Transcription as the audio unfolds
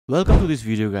Welcome to this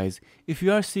video, guys. If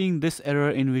you are seeing this error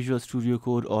in Visual Studio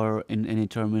Code or in any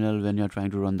terminal when you're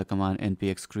trying to run the command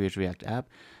npx create react app,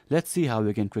 let's see how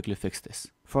we can quickly fix this.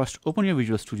 First, open your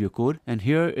Visual Studio Code, and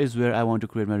here is where I want to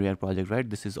create my React project, right?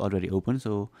 This is already open,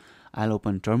 so I'll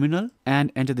open terminal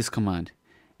and enter this command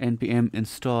npm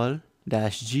install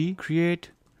 -g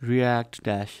create react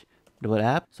 -app,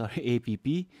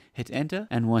 app, hit enter,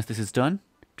 and once this is done,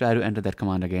 try to enter that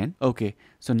command again. Okay,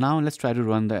 so now let's try to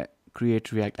run the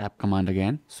create react app command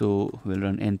again. So we'll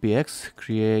run npx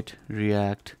create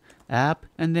react app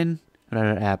and then write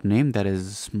our app name, that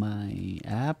is my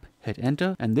app, hit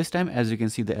enter, and this time, as you can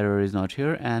see, the error is not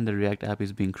here and the react app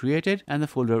is being created and the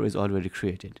folder is already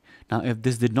created. Now if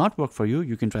this did not work for you,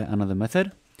 you can try another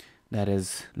method. That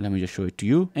is, let me just show it to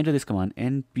you. Enter this command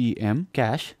npm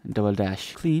cache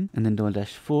 --clean and then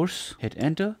 --force, hit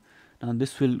enter. Now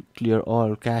this will clear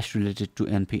all cache related to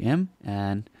npm,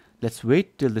 and let's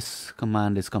wait till this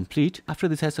command is complete. After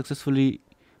this has successfully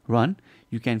run,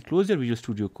 you can close your Visual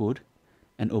Studio Code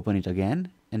and open it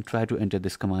again and try to enter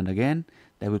this command again.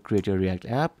 That will create your React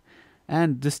app,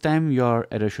 and this time your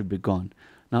error should be gone.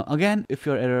 Now again, if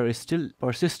your error is still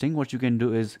persisting, what you can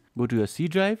do is go to your C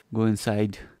drive, go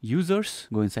inside users,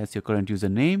 go inside your current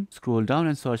username, scroll down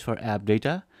and search for app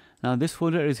data. Now this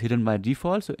folder is hidden by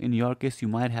default, so in your case you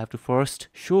might have to first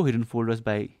show hidden folders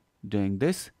by doing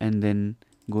this, and then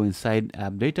go inside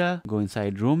app data, go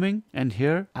inside roaming, and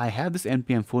here I have this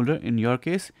npm folder. In your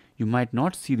case, you might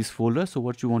not see this folder, so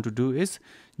what you want to do is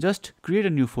just create a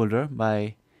new folder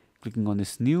by clicking on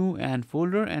this new and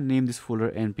folder and name this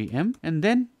folder npm, and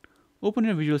then open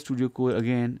your Visual Studio Code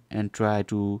again and try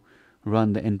to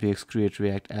run the npx create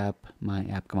react app my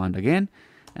app command again,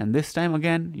 and this time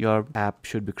again your app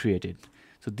should be created.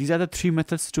 So these are the three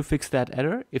methods to fix that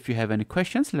error. If you have any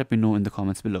questions, let me know in the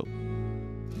comments below.